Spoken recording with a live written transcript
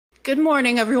Good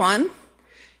morning, everyone.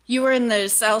 You are in the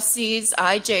South Seas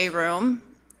IJ room,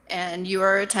 and you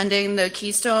are attending the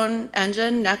Keystone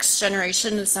Engine Next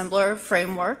Generation Assembler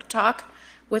Framework talk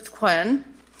with Quinn.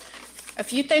 A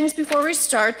few things before we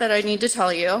start that I need to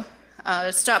tell you.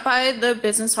 Stop by the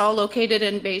business hall located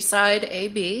in Bayside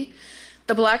AB.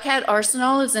 The Black Hat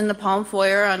Arsenal is in the Palm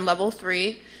Foyer on level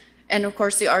 3, and of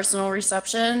course the Arsenal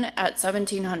reception at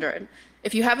 1700.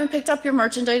 If you haven't picked up your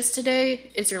merchandise today,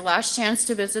 it's your last chance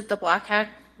to visit the Black Hat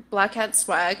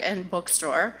Swag and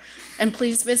Bookstore. And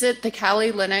please visit the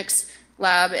Cali Linux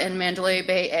Lab in Mandalay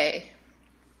Bay A.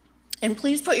 And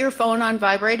please put your phone on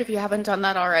vibrate if you haven't done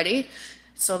that already,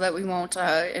 so that we won't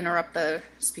interrupt the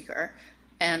speaker.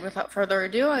 And without further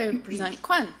ado, I present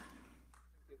Quinn.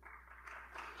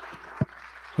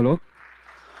 Hello.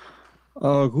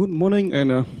 Good morning,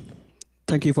 and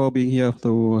thank you for being here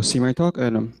to see my talk.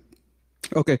 And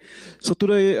okay, so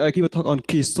today I give a talk on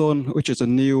Keystone, which is a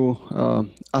new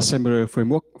assembler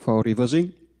framework for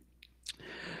reversing.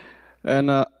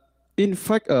 And in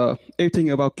fact,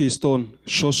 everything about Keystone,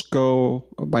 source code,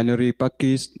 binary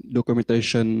package,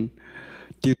 documentation,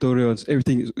 tutorials,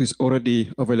 everything is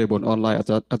already available online at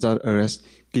that address,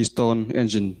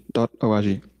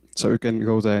 keystoneengine.org. So you can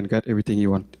go there and get everything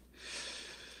you want.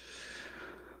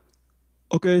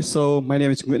 Okay, so my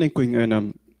name is Nguyễn Anh Quỳnh,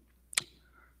 and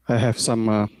I have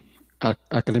some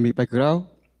academic background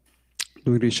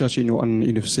doing research in one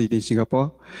university in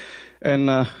Singapore. And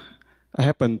I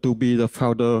happen to be the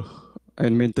founder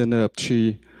and maintainer of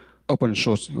 3 open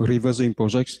source reversing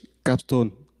projects: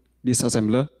 Keystone,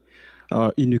 disassembler,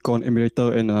 Unicorn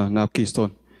emulator, and now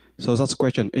Keystone. So that's a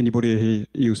question. Anybody here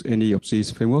use any of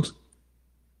these frameworks?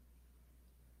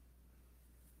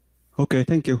 Okay,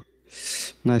 thank you.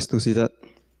 Nice to see that.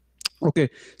 Okay,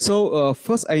 so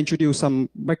first I introduce some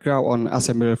background on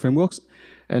assembler frameworks,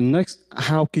 and next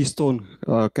how Keystone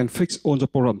can fix all the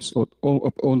problems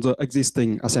on the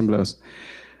existing assemblers.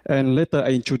 And later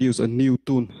I introduce a new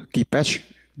tool, KeyPatch,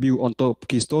 built on top of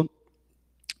Keystone,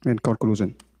 and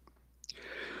conclusion.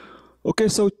 Okay,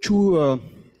 so two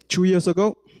years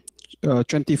ago,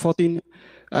 2014,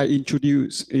 I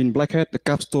introduced in Black Hat the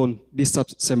Keystone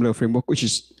disassembler framework, which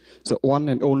is the one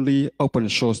and only open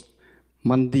source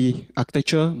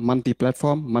multi-architecture,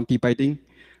 multi-platform, multi-binding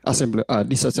assembler,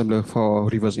 disassembler for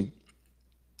reversing.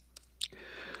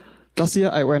 Last year,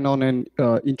 I went on and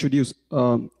introduced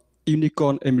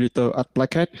Unicorn emulator at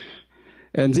Black Hat,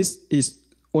 and this is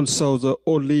also the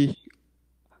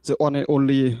one and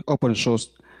only open source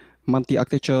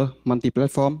multi-architecture,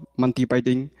 multi-platform,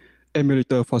 multi-binding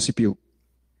emulator for CPU.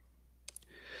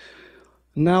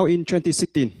 Now in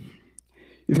 2016,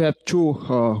 we have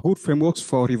 2 good frameworks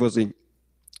for reversing.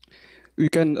 We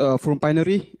can, from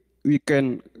binary, we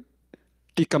can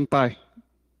decompile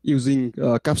using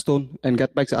Keystone and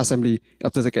get back the assembly.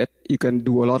 After that, you can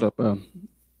do a lot of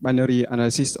binary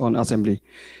analysis on assembly.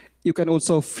 You can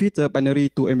also feed the binary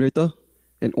to emulator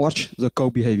and watch the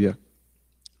code behavior.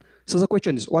 So the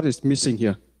question is, what is missing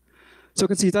here? So you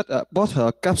can see that both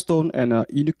Keystone and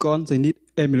Unicorn, they need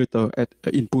emulator at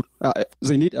input.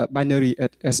 They need a binary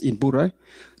as input, right?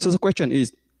 So the question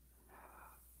is,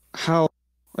 how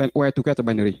and where to get the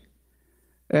binary?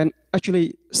 And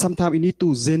actually, sometimes you need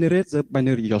to generate the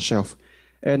binary yourself.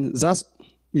 And that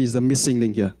is the missing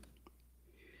link here.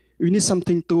 We need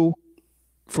something to,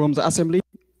 from the assembly,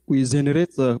 we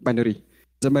generate the binary.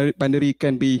 The binary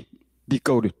can be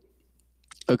decoded,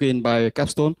 again, by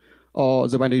Keystone, or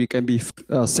the binary can be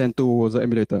sent to the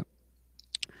emulator.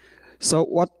 So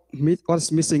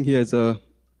what's missing here is the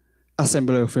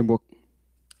assembler framework.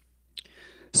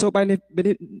 So by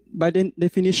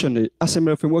definition, the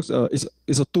assembler framework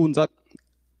is a tool that,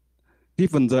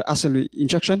 given the assembly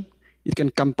instruction, it can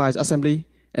compile assembly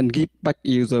and give back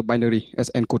you the binary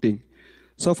as encoding.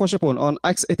 So for example, on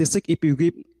x86, if you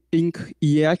give inc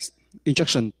EAX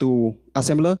instruction to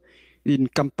assembler, it can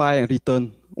compile and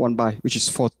return 1 byte, which is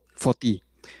 40.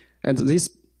 And this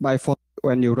by 40,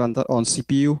 when you run that on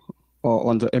CPU or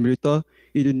on the emulator,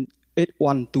 it will add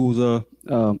 1 to the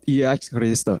EAX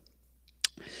register.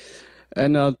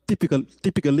 And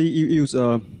typically you use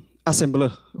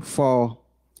assembler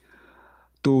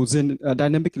to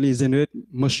dynamically generate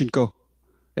machine code.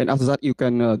 And after that, you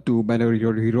can do binary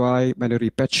rewrite, binary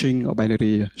patching, or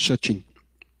binary searching.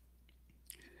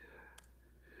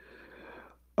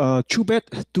 Too bad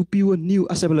to build a new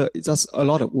assembler, it's just a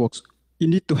lot of work. You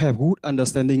need to have good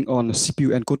understanding on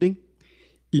CPU encoding.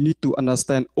 You need to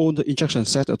understand all the instruction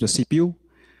set of the CPU.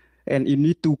 And you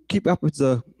need to keep up with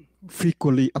the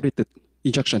frequently updated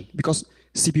instruction, because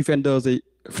CPU vendors, they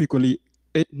frequently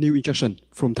add new instruction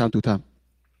from time to time.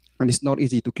 And it's not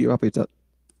easy to keep up with that.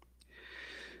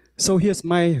 So here's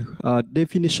my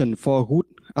definition for good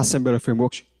assembler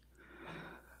framework.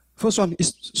 First one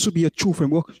is should be a true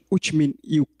framework, which means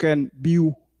you can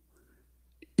build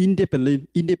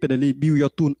independently build your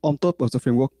tool on top of the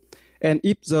framework. And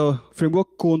if the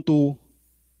framework going to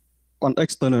an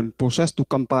external process to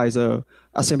compile the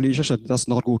assembly instruction, that's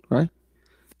not good, right?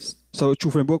 So a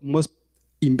true framework must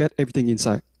embed everything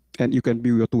inside, and you can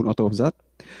build your tool on top of that.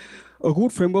 A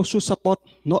good framework should support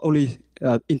not only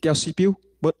Intel CPU,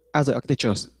 but other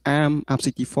architectures, ARM,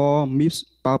 ARM64, MIPS,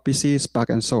 PowerPC, Spark,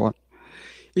 and so on.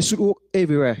 It should work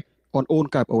everywhere on all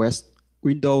type OS,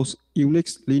 Windows,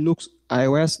 Unix, Linux,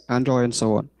 iOS, Android, and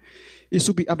so on. It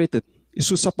should be updated. It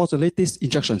should support the latest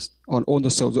instructions on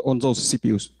those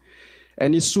CPUs.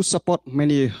 And it should support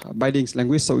many bindings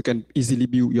languages so you can easily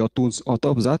build your tools on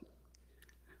top of that.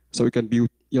 So you can build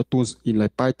your tools in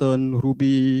like Python,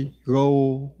 Ruby,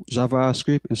 Go,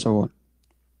 JavaScript, and so on.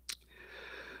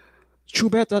 Too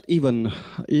bad that even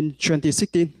in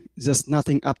 2016, there's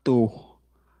nothing up to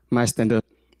my standard.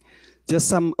 There's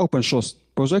some open source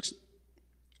projects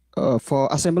for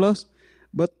assemblers,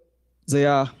 but they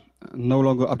are no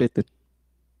longer updated.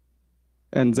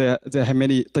 And they have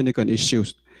many technical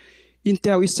issues.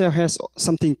 Intel itself has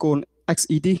something called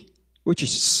XED, which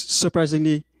is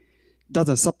surprisingly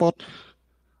doesn't support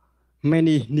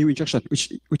many new instructions,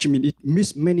 which means it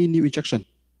missed many new instructions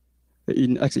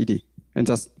in XED. And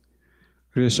that's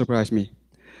really surprised me.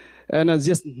 And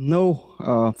there's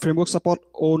no framework support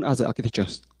on other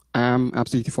architectures. ARM,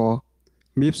 ARM64,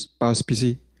 MIPS,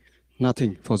 PowerPC,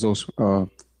 nothing for those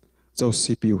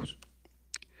CPUs.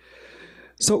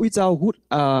 So without good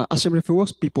assembly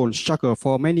frameworks, people struggle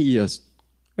for many years,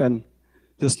 and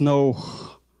there's no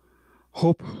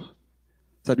hope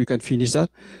that we can finish that.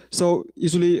 So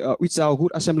usually without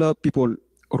good assembler, people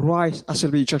write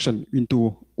assembly instruction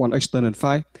into one external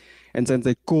file, and then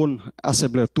they call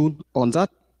assembler tool on that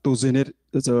to generate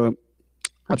the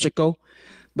object code.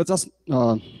 But that's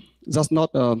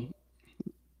not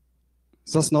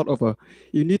over.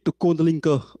 You need to call the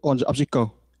linker on the object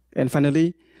code, and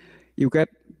finally, you get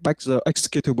back the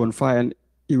executable file, and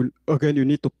you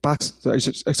need to pass the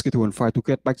executable file to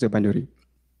get back the binary.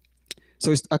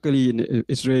 So it's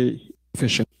very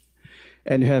efficient,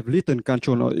 and you have little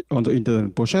control on the internal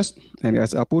process and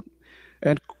as output.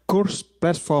 And course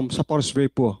platform support is very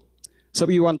poor. So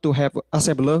if you want to have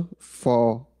assembler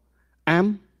for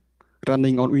ARM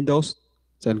running on Windows,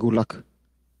 then good luck.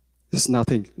 There's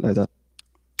nothing like that.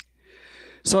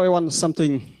 So I want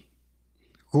something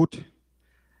good,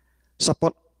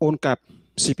 support on-cap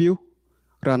CPU,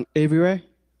 run everywhere,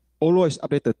 always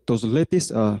updated to the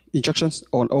latest instructions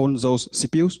on all those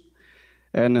CPUs,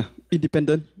 and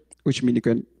independent, which means you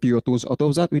can build your tools out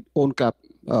of that with on-cap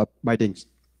bindings.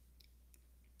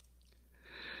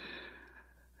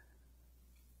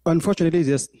 Unfortunately,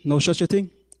 there's no such a thing.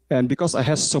 And because I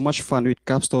had so much fun with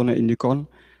Capstone and Nikon,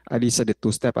 I decided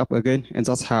to step up again. And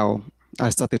that's how I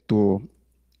started to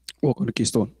work on the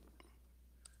Keystone.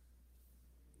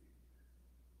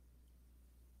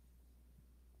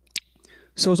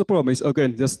 So the problem is,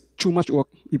 again, there's too much work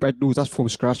if I do that from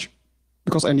scratch,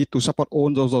 because I need to support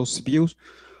all those CPUs,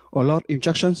 a lot of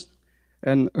instructions,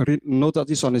 and note that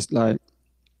this one is like,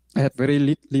 I have very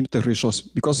limited resource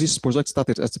because this project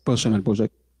started as a personal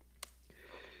project.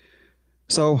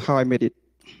 So how I made it?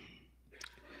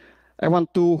 I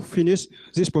want to finish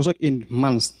this project in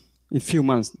months, in few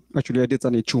months. Actually, I did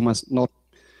that in 2 months.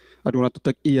 I don't want to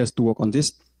take years to work on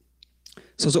this.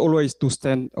 So it's always to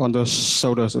stand on the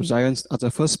shoulders of giants at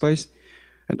the first place,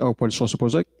 and open source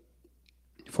project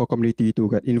for community to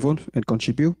get involved and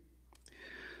contribute.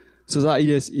 So the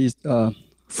idea is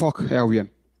fork LVM.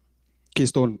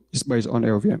 Keystone is based on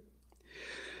LVM.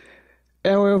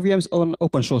 LLVM is an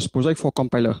open source project for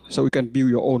compiler, so you can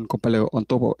build your own compiler on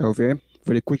top of LVM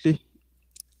very quickly.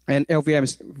 And LVM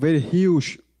is very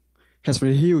huge, has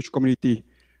very huge community,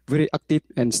 very active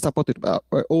and supported by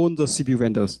all the CPU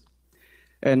vendors.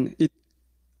 And it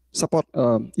support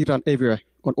it run everywhere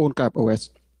on all type OS.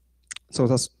 So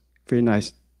that's very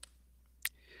nice.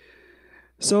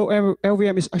 So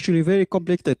LVM is actually very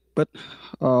complicated, but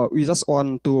we just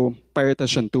want to pay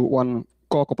attention to one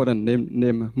core component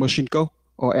named machine code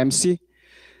or MC.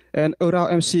 And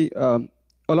around MC, a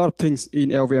lot of things in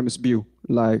LVM is built,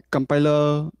 like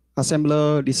compiler,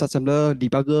 assembler, disassembler,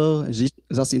 debugger,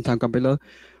 just-in-time compiler.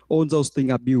 All those things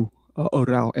are built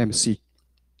around MC.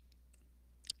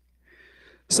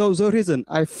 So the reason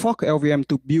I fork LVM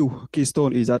to build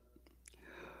Keystone is that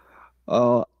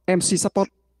MC support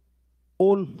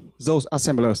all those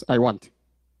assemblers I want.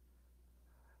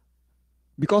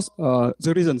 Because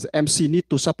the reasons MC need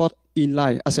to support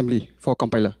inline assembly for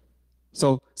compiler.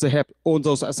 So they have all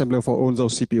those assembler for all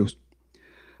those CPUs.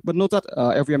 But note that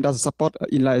LVM doesn't support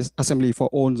inline assembly for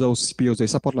all those CPUs. They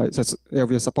support like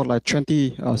LVM support like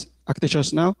 20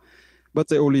 architectures now, but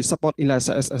they only support inline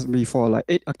assembly for like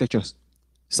 8 architectures.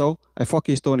 So for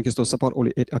Keystone support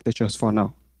only 8 architectures for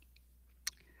now.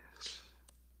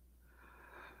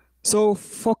 So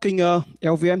forking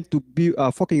LVM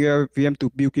to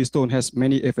build Keystone has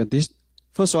many advantages.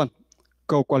 First one,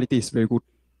 code quality is very good.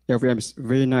 LVM is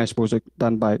very nice project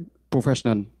done by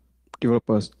professional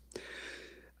developers.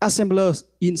 Assemblers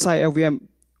inside LVM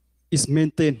is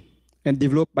maintained and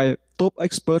developed by top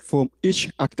experts from each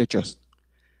architecture.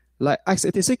 Like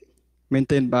x86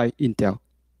 maintained by Intel.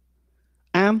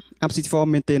 ARM64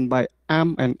 maintained by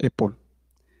ARM and Apple.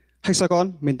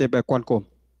 Hexagon maintained by Qualcomm.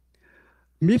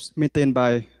 MIPS maintained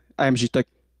by IMG Tech.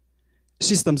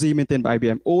 System Z maintained by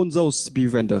IBM. All those CPU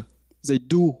vendors, they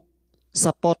do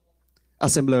support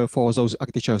assembler for those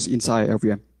architectures inside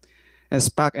LVM. And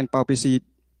Spark and PowerPC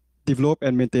developed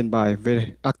and maintained by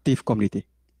very active community.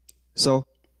 So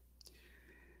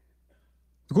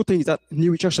the good thing is that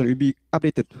new instruction will be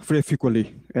updated very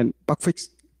frequently and bug fix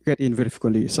get in very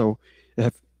frequently. So you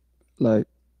have like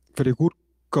very good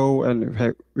code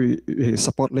and we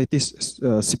support latest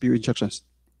CPU instructions.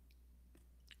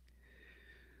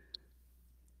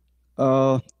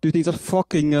 Do you think that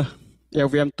forking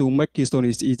LVM to make Keystone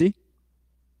is easy?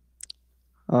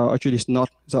 Actually, it's not.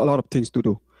 There's a lot of things to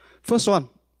do. First one,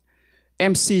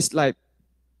 MC is like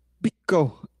big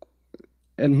code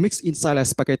and mixed inside like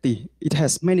spaghetti. It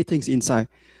has many things inside,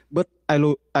 but I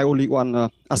only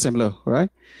want assembler, right?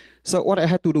 So what I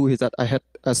had to do is that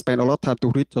I spent a lot of time to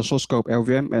read the source code of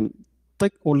LVM and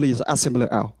take only the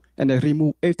assembler out, and I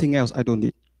remove everything else I don't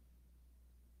need.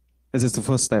 This is the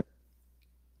first step.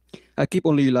 I keep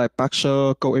only like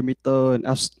parser, code emitter, and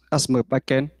ASMR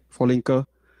backend for linker,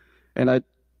 and I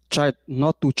tried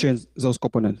not to change those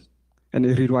components and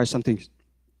rewrite something,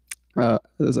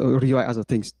 rewrite other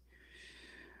things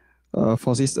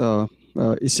for these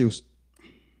issues.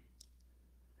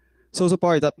 So the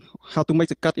point is that how to make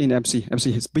the cut in MC.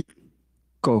 MC is big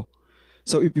code.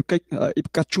 So if you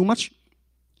cut too much,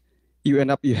 you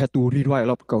have to rewrite a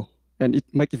lot of code, and it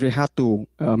makes it very hard to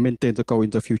maintain the code in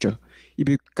the future. If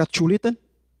you cut too little,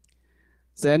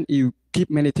 then you keep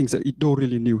many things that you don't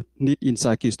really need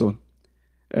inside Keystone.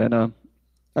 And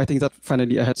I think that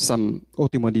finally I had some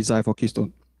optimal design for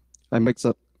Keystone. I make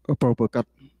that a proper cut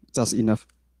just enough.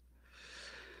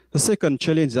 The second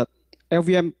challenge is that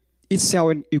LVM itself,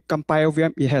 when you compile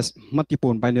LVM, it has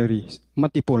multiple binaries,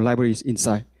 multiple libraries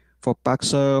inside for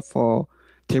parser, for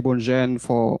table gen,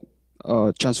 for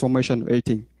transformation,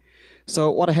 everything.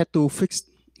 So what I had to fix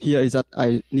here is that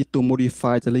I need to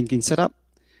modify the linking setup.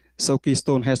 So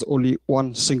Keystone has only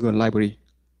one single library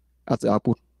as the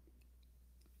output.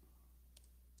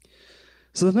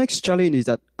 So the next challenge is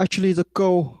that actually the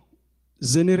code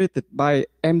generated by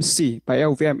MC, by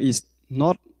LVM is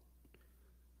not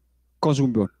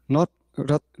consumable, not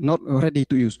ready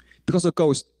to use, because the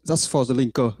code is just for the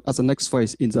linker as the next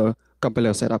phase in the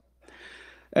compiler setup.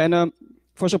 And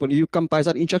for example, you compile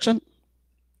that instruction,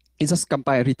 it just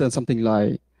compile return something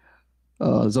like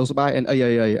those by and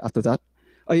AAA after that.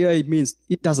 AAA means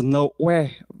it doesn't know where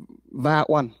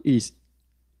var1 is.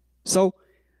 So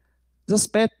that's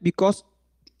bad because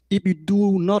if you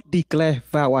do not declare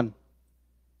var1,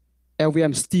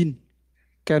 LVM still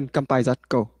can compile that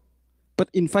code. But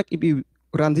in fact, if you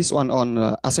run this one on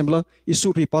assembler, it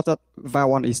should report that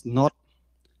var1 is not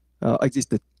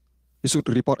existed. It should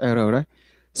report error, right?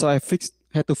 So I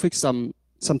had to fix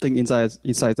something inside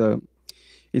the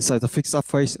fixed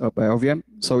subphase of LVM,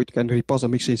 so it can report the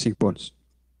mixing sequence.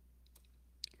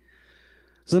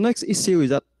 The next issue is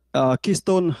that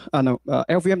Keystone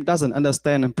LVM doesn't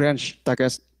understand branch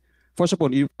targets. For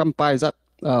example, you compile that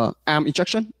ARM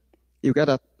instruction, you get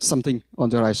something on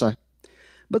the right side.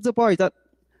 But the point is that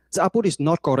the output is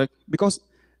not correct because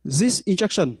this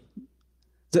instruction,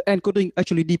 the encoding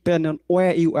actually depends on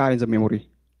where you are in the memory.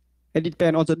 And it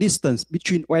depends on the distance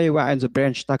between where you are and the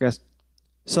branch target.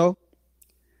 So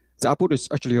the output is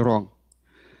actually wrong.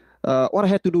 What I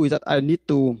had to do is that I need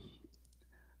to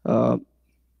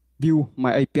view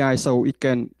my API so it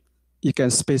can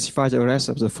specify the rest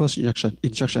of the first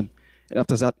instruction. And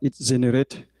after that, it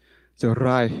generates the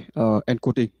right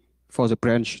encoding for the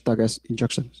branch target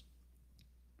instructions.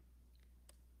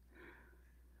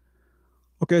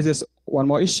 Okay, there's one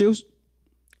more issue.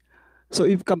 So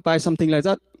if you compile something like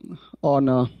that on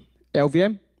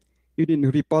LVM, you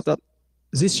didn't report that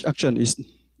this action is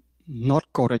not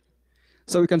correct.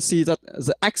 So you can see that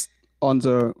the X on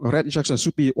the red instruction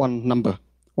should be one number,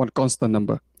 one constant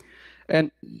number. And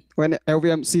when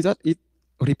LVM sees that, it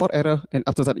report error, and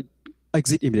after that, it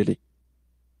exit immediately.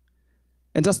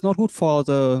 And that's not good for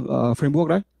the framework,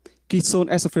 right? Keystone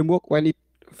as a framework, when it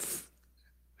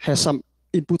has some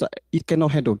input that it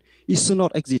cannot handle, it should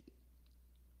not exit.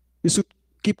 It should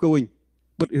keep going,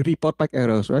 but it report back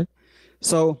errors, right?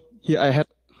 So here I had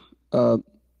uh,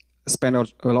 spent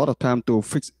a lot of time to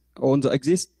fix all the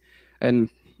exits, and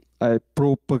I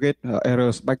propagate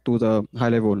errors back to the high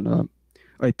level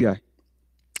API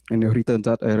and return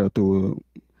that error to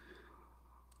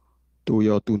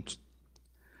your tools.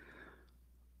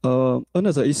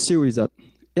 Another issue is that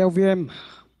LVM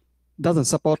doesn't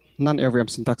support non-LVM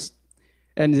syntax,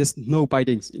 and there's no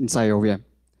bindings inside LVM.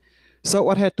 So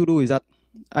what I had to do is that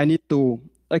I need to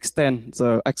extend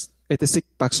the x86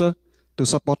 parser to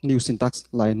support new syntax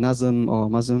like NASM or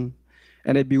MASM,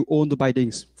 and I build all the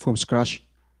bindings from scratch.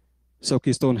 So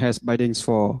Keystone has bindings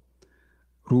for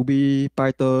Ruby,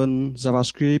 Python,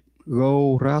 JavaScript,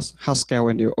 Go, Rust, Haskell,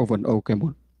 and even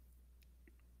OCaml.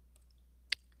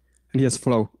 And here's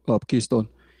flow of Keystone.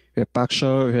 You have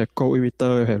parser, you have code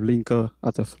emitter, you have linker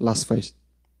at the last phase.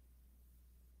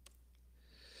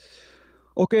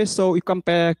 Okay, so you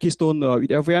compare Keystone with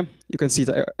LVM, you can see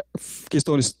that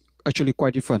Keystone is actually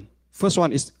quite different. First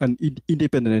one is an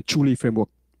independent and truly framework.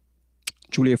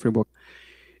 Truly a framework.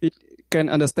 It can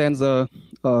understand the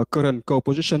current code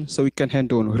position, so it can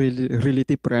handle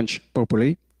relative branch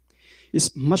properly.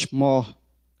 It's much more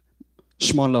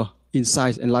smaller in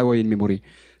size and lighter in memory.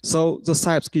 So the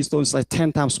size of Keystone is like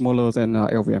 10 times smaller than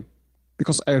LVM,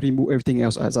 because I remove everything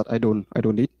else that I don't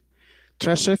need.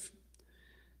 Thread safe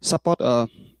support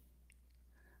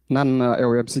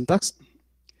non-LVM syntax.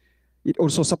 It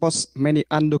also supports many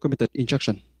undocumented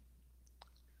instructions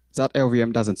that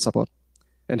LVM doesn't support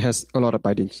and has a lot of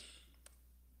bindings.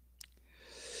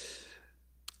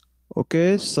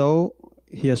 Okay, so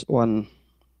here's one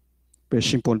very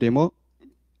simple demo.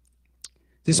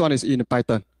 This one is in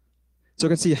Python. So you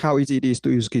can see how easy it is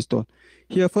to use Keystone.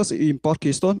 Here, first you import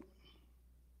Keystone,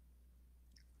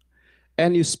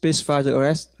 and you specify the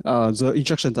rest, the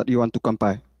instructions that you want to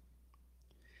compile.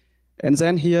 And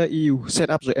then here you set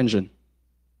up the engine.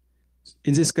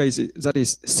 In this case, that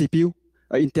is CPU,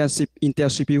 Intel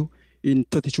CPU in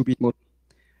 32-bit mode.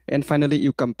 And finally,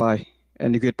 you compile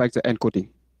and you get back the encoding.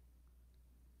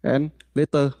 And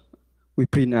later, we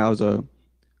print out the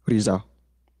result.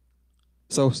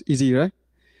 So it's easy, right?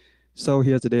 So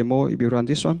here's the demo. If you run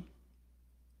this one,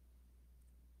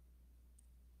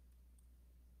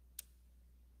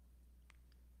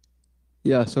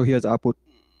 yeah, so here's the output.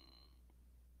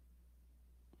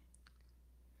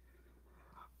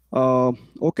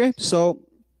 Okay, so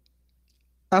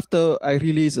after I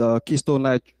released Keystone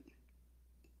like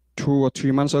 2 or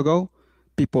 3 months ago,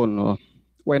 people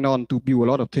went on to build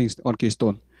a lot of things on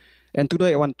Keystone. And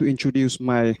today I want to introduce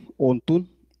my own tool,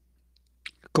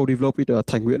 co-developed with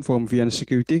Thành Nguyễn from VN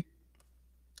Security.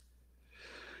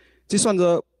 This one's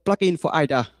a plugin for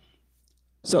IDA.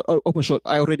 So open source,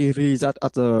 I already released that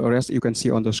at the rest you can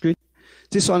see on the screen.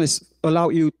 This one is allow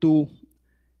you to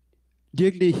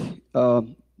directly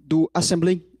do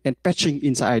assembling and patching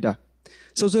inside IDA.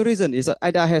 So the reason is that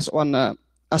IDA has one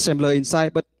assembler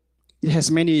inside, but it has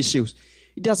many issues.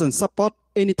 It doesn't support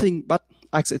anything but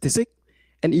x86,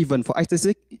 and even for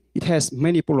x86, it has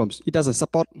many problems. It doesn't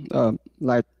support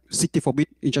like 64-bit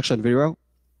instruction very well,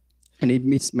 and it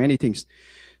meets many things.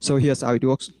 So here's how it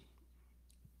works.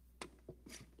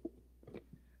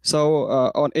 So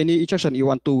on any instruction you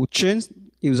want to change,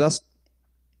 you just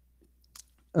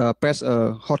press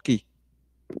a hotkey.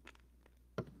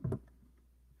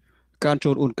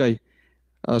 Control on key.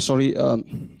 Sorry,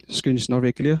 screen is not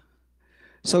very clear.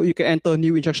 So you can enter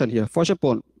new instruction here. For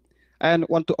example, I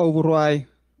want to override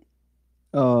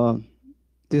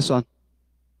this one.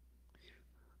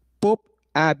 Pop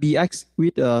RBX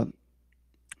with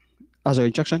other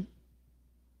instruction.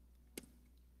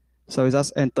 So we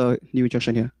just enter new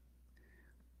instruction here.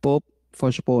 Pop, for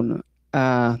example,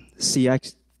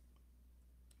 CX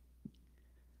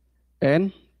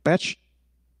and patch.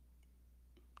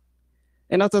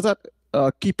 And after that,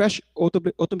 key patch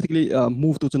automatically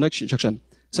move to the next instruction.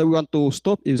 So we want to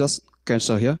stop, you just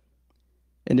cancel here.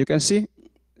 And you can see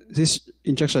this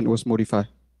instruction was modified.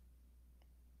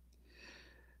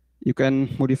 You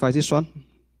can modify this one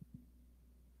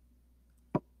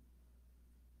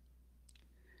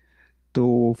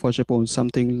to, for example,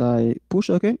 something like push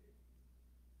again.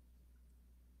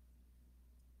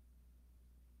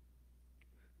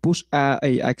 Push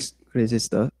RAX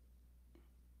register.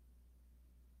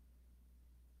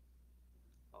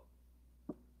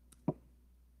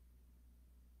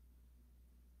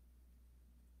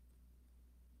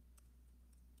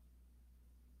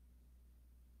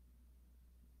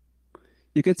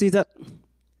 you can see that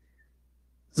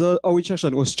the old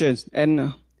instruction was changed,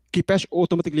 and key patch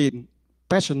automatically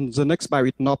patch the next byte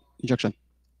with NOP instruction.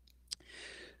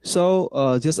 So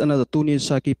just another tool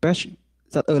inside key patch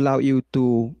that allow you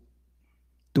to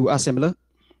assembler.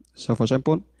 So for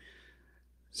example,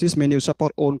 this menu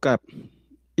support on cap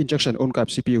injection on cap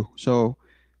CPU. So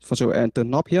for example, enter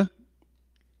knob here.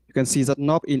 You can see that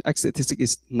knob in X statistic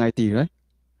is 90, right?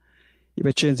 If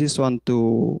I change this one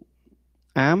to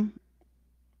ARM,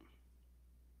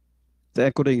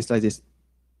 the encoding is like this.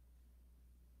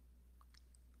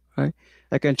 Right?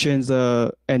 I can change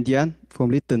the endian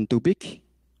from little to big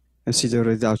and see the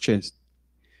result change.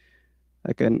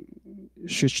 I can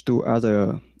switch to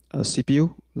other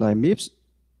CPU like MIPS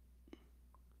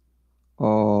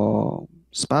or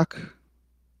Spark.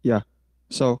 Yeah.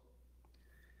 So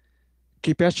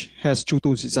key patch has two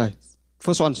tools inside.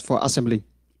 First one is for assembling.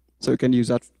 So you can use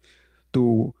that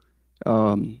to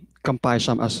compile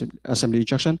some assembly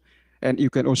instruction. And you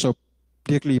can also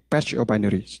directly patch your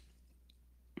binaries.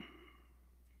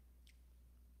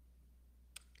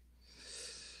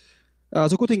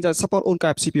 The good thing that support on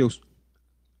cap CPUs.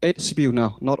 8 CPU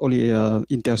now, not only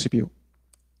Intel CPU.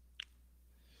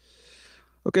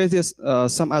 Okay, there's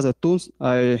some other tools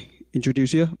I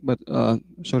introduce here, but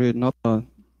sorry, not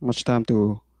much time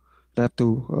to left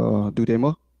to do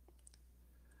demo.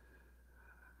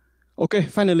 Okay,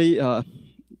 finally,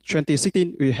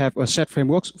 2016, we have a set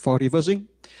frameworks for reversing,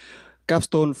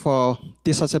 Capstone for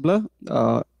disassembler,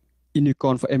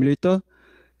 Unicorn for emulator,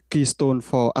 Keystone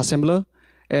for assembler,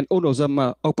 and all of them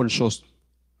are open source,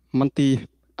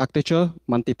 multi-architecture,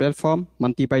 multi-platform,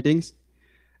 multi-bindings,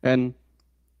 and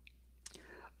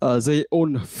they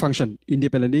own function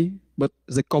independently, but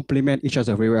they complement each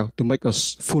other very well to make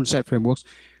us full set frameworks,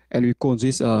 and we call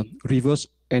this reverse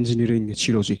engineering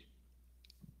trilogy.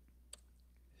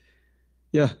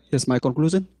 Yeah, here's my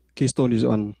conclusion. Keystone is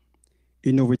on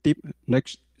innovative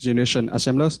next generation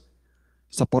assemblers,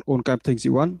 support on kind things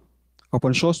you want,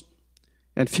 open source,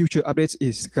 and future updates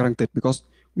is guaranteed because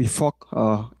we fork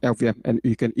LVM and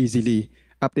you can easily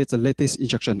update the latest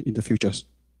instruction in the futures.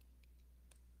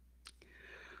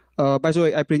 By the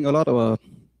way, I bring a lot of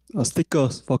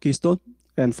stickers for Keystone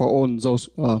and for all those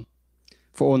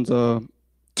for all the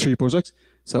 3 projects.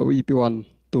 So if you want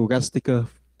to get sticker,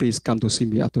 please come to see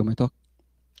me after my talk.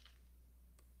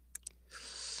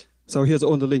 So here's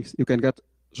all the links. You can get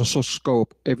the source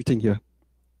scope, everything here.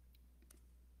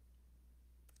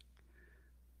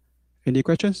 Any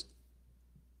questions?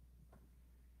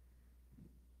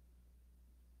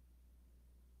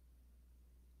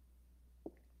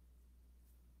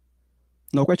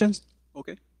 No questions?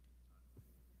 Okay.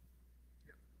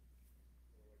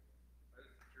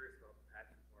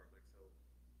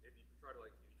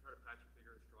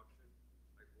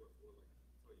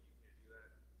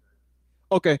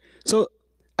 Okay, so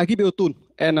I give you a tool,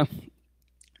 and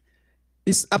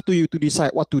it's up to you to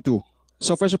decide what to do.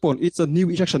 So first of all, it's a new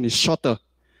instruction is shorter.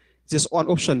 There's one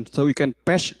option, so we can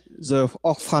patch the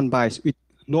off-run bytes with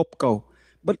no go.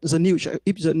 But if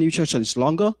the new instruction is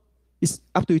longer, it's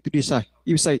up to you to decide.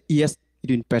 If you say yes, you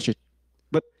didn't patch it,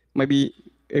 but maybe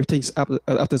everything's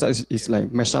after that is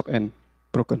like messed up and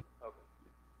broken.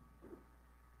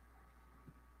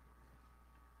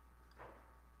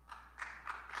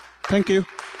 Thank you.